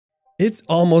It's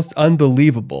almost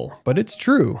unbelievable, but it's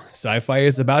true. Sci-fi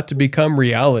is about to become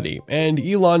reality, and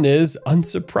Elon is,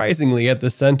 unsurprisingly, at the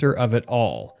center of it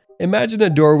all. Imagine a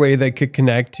doorway that could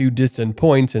connect to distant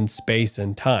points in space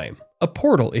and time. A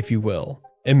portal, if you will.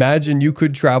 Imagine you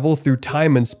could travel through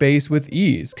time and space with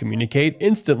ease, communicate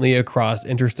instantly across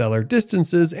interstellar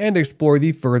distances, and explore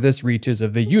the furthest reaches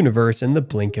of the universe in the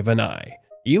blink of an eye.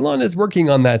 Elon is working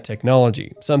on that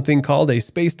technology, something called a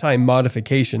spacetime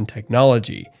modification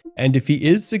technology. And if he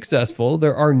is successful,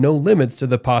 there are no limits to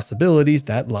the possibilities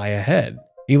that lie ahead.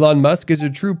 Elon Musk is a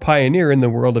true pioneer in the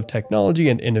world of technology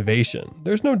and innovation.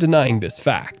 There's no denying this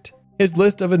fact. His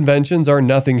list of inventions are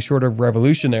nothing short of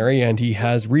revolutionary, and he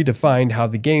has redefined how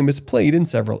the game is played in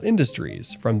several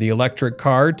industries, from the electric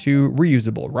car to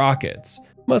reusable rockets.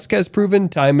 Musk has proven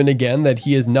time and again that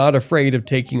he is not afraid of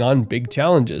taking on big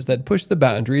challenges that push the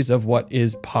boundaries of what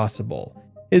is possible.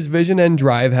 His vision and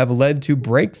drive have led to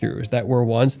breakthroughs that were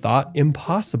once thought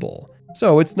impossible.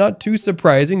 So it's not too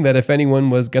surprising that if anyone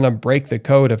was gonna break the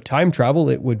code of time travel,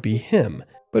 it would be him.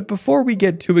 But before we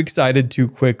get too excited too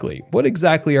quickly, what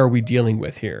exactly are we dealing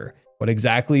with here? What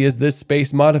exactly is this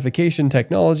space modification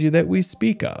technology that we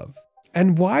speak of?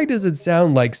 And why does it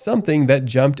sound like something that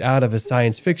jumped out of a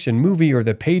science fiction movie or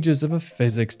the pages of a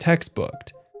physics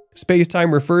textbook?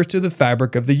 Spacetime refers to the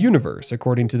fabric of the universe.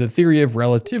 According to the theory of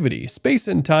relativity, space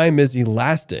and time is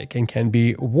elastic and can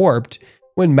be warped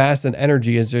when mass and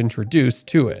energy is introduced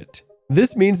to it.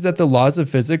 This means that the laws of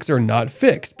physics are not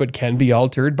fixed, but can be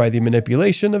altered by the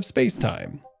manipulation of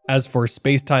spacetime. As for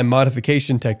spacetime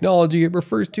modification technology, it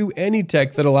refers to any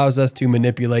tech that allows us to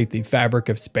manipulate the fabric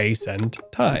of space and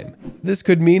time. This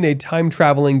could mean a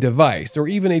time-traveling device, or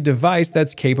even a device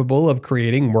that's capable of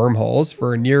creating wormholes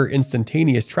for near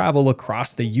instantaneous travel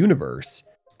across the universe.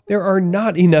 There are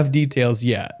not enough details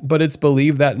yet, but it's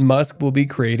believed that Musk will be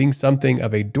creating something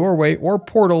of a doorway or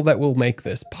portal that will make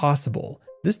this possible.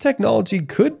 This technology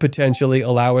could potentially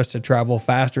allow us to travel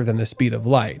faster than the speed of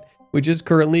light, which is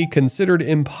currently considered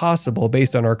impossible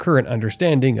based on our current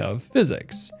understanding of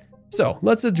physics. So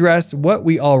let's address what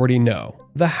we already know,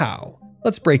 the how.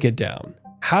 Let's break it down.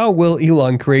 How will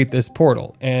Elon create this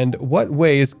portal, and what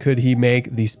ways could he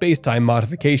make the spacetime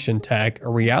modification tech a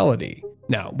reality?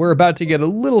 Now, we're about to get a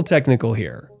little technical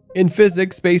here. In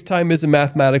physics, spacetime is a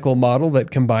mathematical model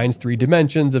that combines 3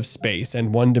 dimensions of space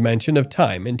and 1 dimension of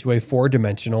time into a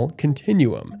 4-dimensional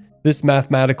continuum. This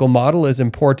mathematical model is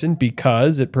important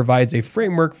because it provides a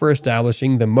framework for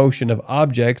establishing the motion of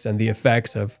objects and the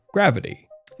effects of gravity.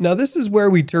 Now, this is where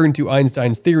we turn to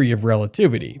Einstein's theory of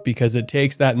relativity, because it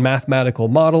takes that mathematical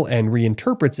model and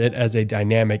reinterprets it as a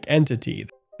dynamic entity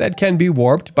that can be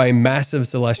warped by massive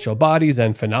celestial bodies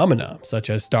and phenomena,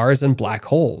 such as stars and black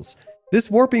holes.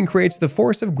 This warping creates the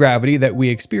force of gravity that we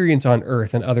experience on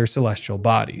Earth and other celestial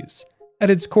bodies. At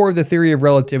its core, the theory of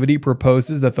relativity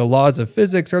proposes that the laws of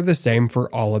physics are the same for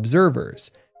all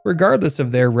observers, regardless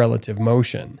of their relative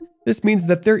motion. This means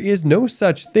that there is no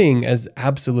such thing as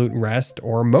absolute rest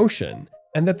or motion,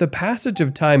 and that the passage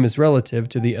of time is relative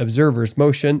to the observer's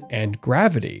motion and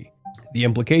gravity. The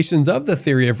implications of the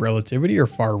theory of relativity are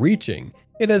far-reaching.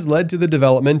 It has led to the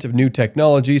development of new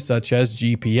technology such as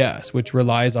GPS, which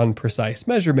relies on precise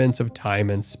measurements of time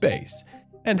and space,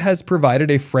 and has provided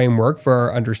a framework for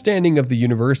our understanding of the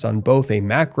universe on both a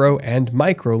macro and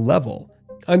micro level.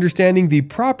 Understanding the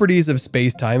properties of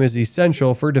space-time is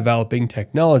essential for developing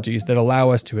technologies that allow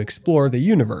us to explore the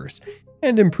universe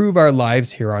and improve our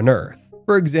lives here on Earth.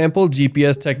 For example,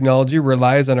 GPS technology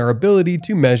relies on our ability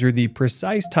to measure the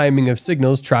precise timing of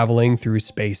signals traveling through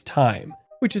space-time,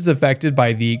 which is affected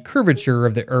by the curvature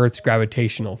of the Earth's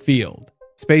gravitational field.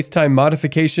 Spacetime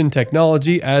modification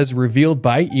technology, as revealed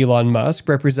by Elon Musk,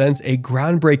 represents a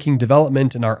groundbreaking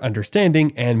development in our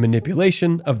understanding and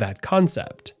manipulation of that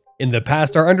concept. In the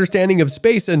past, our understanding of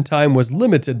space and time was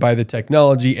limited by the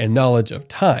technology and knowledge of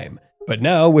time. But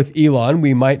now, with Elon,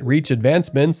 we might reach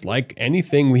advancements like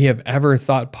anything we have ever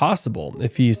thought possible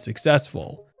if he is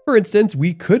successful. For instance,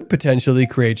 we could potentially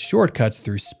create shortcuts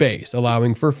through space,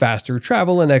 allowing for faster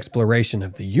travel and exploration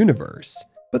of the universe.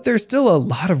 But there's still a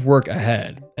lot of work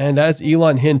ahead, and as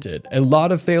Elon hinted, a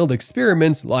lot of failed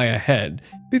experiments lie ahead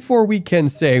before we can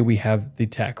say we have the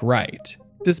tech right.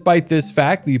 Despite this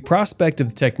fact, the prospect of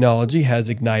the technology has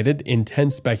ignited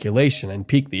intense speculation and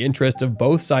piqued the interest of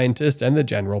both scientists and the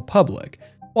general public,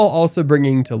 while also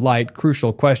bringing to light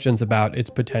crucial questions about its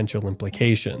potential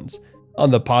implications. On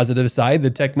the positive side,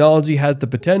 the technology has the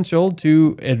potential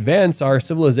to advance our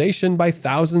civilization by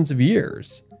thousands of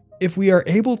years. If we are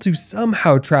able to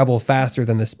somehow travel faster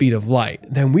than the speed of light,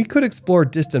 then we could explore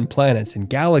distant planets and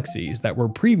galaxies that were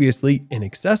previously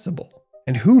inaccessible.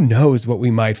 And who knows what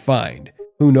we might find?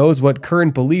 Who knows what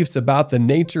current beliefs about the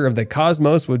nature of the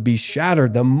cosmos would be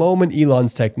shattered the moment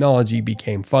Elon's technology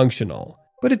became functional.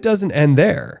 But it doesn't end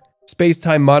there.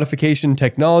 Spacetime modification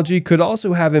technology could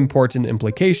also have important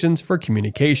implications for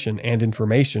communication and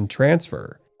information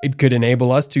transfer. It could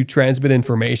enable us to transmit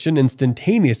information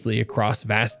instantaneously across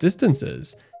vast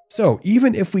distances. So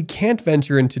even if we can't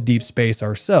venture into deep space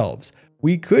ourselves,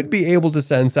 we could be able to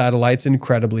send satellites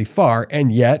incredibly far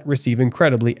and yet receive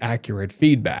incredibly accurate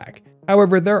feedback.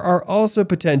 However, there are also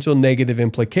potential negative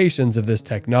implications of this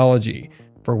technology.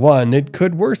 For one, it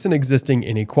could worsen existing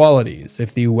inequalities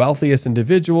if the wealthiest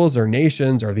individuals or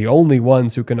nations are the only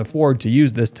ones who can afford to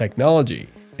use this technology.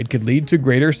 It could lead to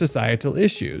greater societal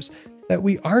issues that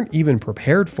we aren't even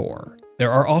prepared for.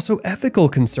 There are also ethical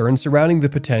concerns surrounding the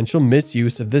potential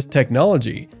misuse of this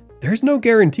technology. There's no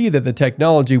guarantee that the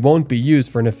technology won't be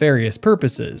used for nefarious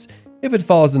purposes if it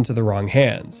falls into the wrong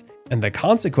hands, and the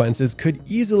consequences could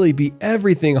easily be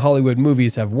everything Hollywood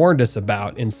movies have warned us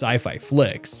about in sci-fi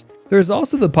flicks. There's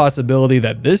also the possibility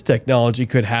that this technology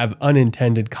could have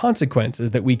unintended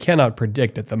consequences that we cannot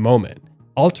predict at the moment.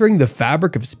 Altering the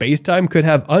fabric of spacetime could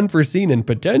have unforeseen and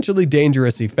potentially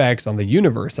dangerous effects on the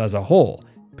universe as a whole,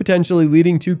 potentially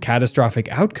leading to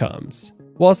catastrophic outcomes.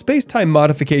 While spacetime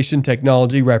modification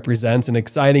technology represents an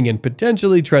exciting and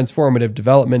potentially transformative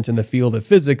development in the field of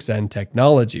physics and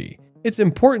technology, it's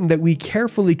important that we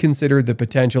carefully consider the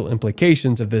potential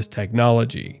implications of this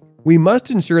technology. We must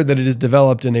ensure that it is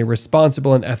developed in a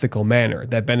responsible and ethical manner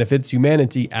that benefits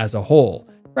humanity as a whole,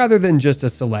 rather than just a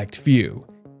select few.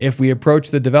 If we approach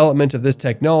the development of this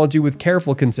technology with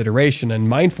careful consideration and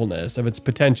mindfulness of its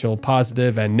potential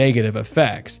positive and negative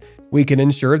effects, we can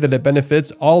ensure that it benefits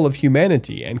all of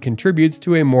humanity and contributes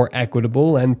to a more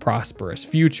equitable and prosperous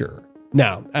future.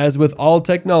 Now, as with all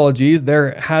technologies,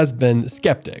 there has been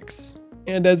skeptics.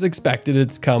 And as expected,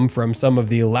 it's come from some of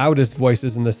the loudest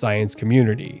voices in the science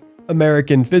community.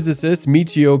 American physicist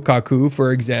Michio Kaku,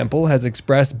 for example, has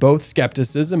expressed both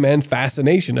skepticism and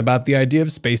fascination about the idea of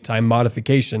spacetime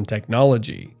modification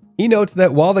technology. He notes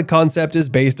that while the concept is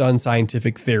based on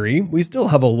scientific theory, we still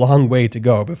have a long way to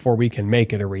go before we can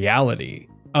make it a reality.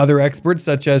 Other experts,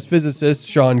 such as physicist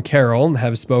Sean Carroll,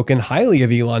 have spoken highly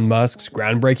of Elon Musk's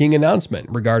groundbreaking announcement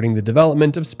regarding the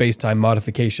development of spacetime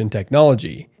modification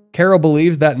technology. Carroll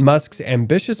believes that Musk's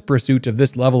ambitious pursuit of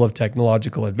this level of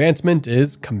technological advancement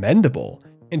is commendable,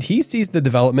 and he sees the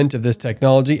development of this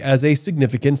technology as a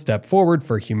significant step forward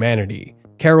for humanity.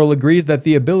 Carroll agrees that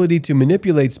the ability to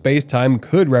manipulate spacetime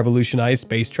could revolutionize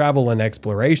space travel and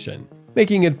exploration,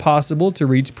 making it possible to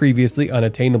reach previously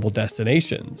unattainable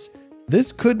destinations.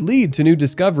 This could lead to new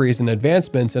discoveries and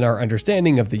advancements in our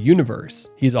understanding of the universe.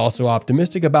 He's also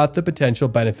optimistic about the potential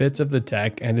benefits of the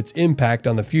tech and its impact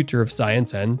on the future of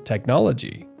science and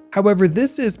technology. However,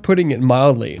 this is putting it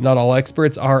mildly. Not all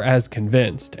experts are as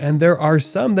convinced, and there are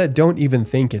some that don't even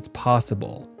think it's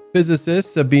possible.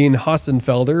 Physicist Sabine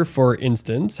Hossenfelder, for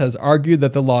instance, has argued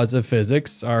that the laws of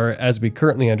physics are, as we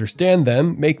currently understand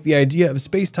them, make the idea of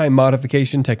spacetime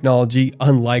modification technology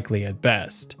unlikely at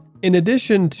best. In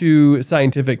addition to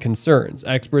scientific concerns,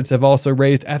 experts have also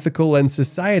raised ethical and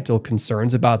societal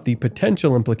concerns about the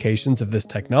potential implications of this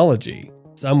technology.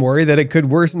 Some worry that it could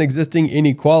worsen existing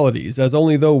inequalities, as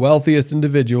only the wealthiest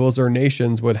individuals or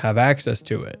nations would have access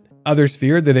to it. Others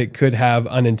fear that it could have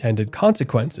unintended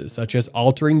consequences, such as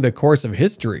altering the course of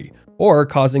history or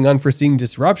causing unforeseen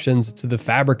disruptions to the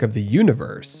fabric of the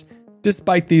universe.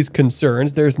 Despite these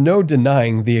concerns, there's no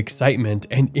denying the excitement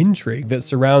and intrigue that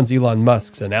surrounds Elon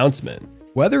Musk's announcement.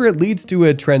 Whether it leads to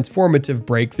a transformative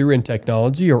breakthrough in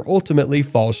technology or ultimately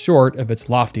falls short of its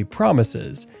lofty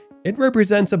promises, it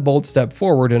represents a bold step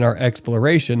forward in our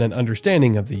exploration and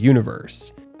understanding of the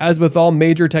universe. As with all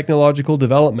major technological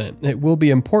development, it will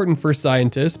be important for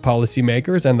scientists,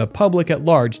 policymakers, and the public at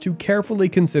large to carefully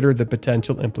consider the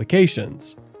potential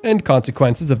implications and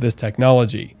consequences of this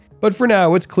technology. But for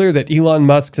now, it's clear that Elon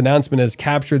Musk's announcement has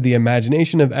captured the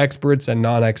imagination of experts and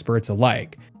non-experts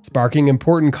alike, sparking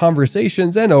important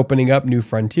conversations and opening up new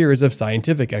frontiers of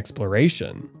scientific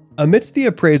exploration. Amidst the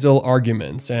appraisal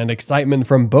arguments and excitement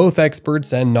from both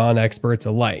experts and non-experts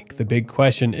alike, the big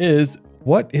question is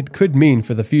what it could mean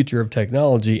for the future of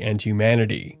technology and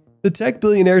humanity. The tech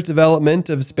billionaire's development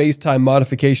of spacetime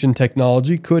modification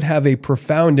technology could have a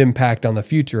profound impact on the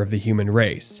future of the human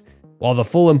race. While the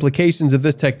full implications of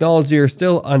this technology are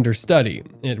still under study,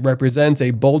 it represents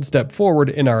a bold step forward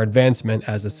in our advancement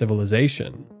as a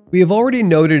civilization. We have already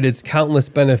noted its countless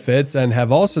benefits and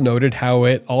have also noted how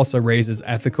it also raises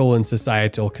ethical and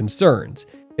societal concerns,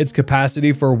 its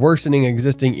capacity for worsening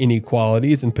existing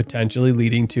inequalities and potentially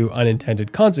leading to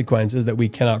unintended consequences that we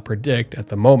cannot predict at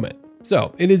the moment.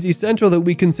 So, it is essential that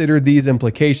we consider these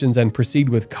implications and proceed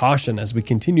with caution as we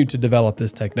continue to develop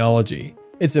this technology.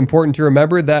 It's important to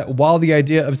remember that while the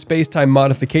idea of space-time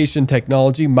modification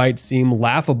technology might seem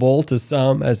laughable to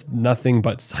some as nothing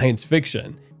but science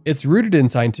fiction, it's rooted in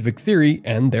scientific theory,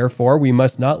 and therefore we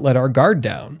must not let our guard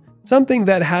down. Something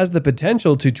that has the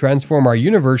potential to transform our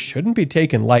universe shouldn't be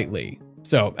taken lightly.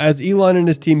 So, as Elon and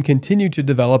his team continue to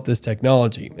develop this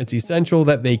technology, it's essential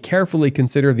that they carefully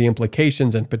consider the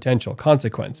implications and potential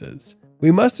consequences.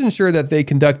 We must ensure that they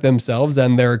conduct themselves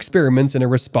and their experiments in a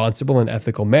responsible and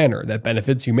ethical manner that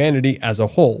benefits humanity as a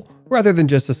whole, rather than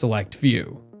just a select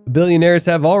few. Billionaires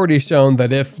have already shown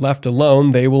that if left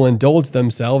alone, they will indulge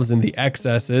themselves in the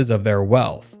excesses of their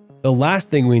wealth. The last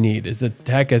thing we need is a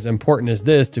tech as important as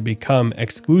this to become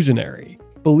exclusionary.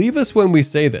 Believe us when we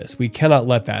say this, we cannot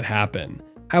let that happen.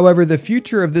 However, the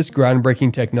future of this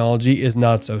groundbreaking technology is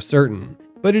not so certain,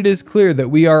 but it is clear that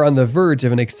we are on the verge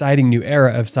of an exciting new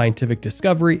era of scientific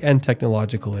discovery and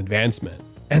technological advancement.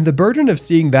 And the burden of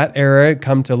seeing that era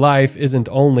come to life isn't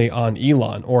only on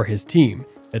Elon or his team,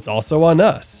 it's also on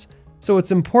us. So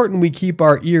it's important we keep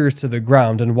our ears to the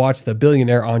ground and watch the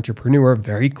billionaire entrepreneur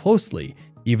very closely,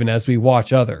 even as we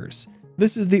watch others.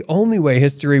 This is the only way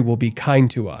history will be kind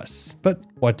to us. But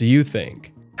what do you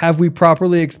think? Have we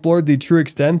properly explored the true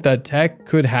extent that tech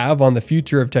could have on the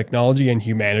future of technology and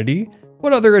humanity?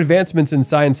 What other advancements in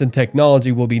science and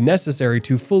technology will be necessary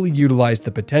to fully utilize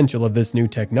the potential of this new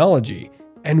technology?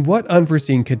 And what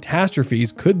unforeseen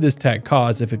catastrophes could this tech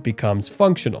cause if it becomes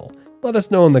functional? Let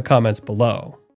us know in the comments below.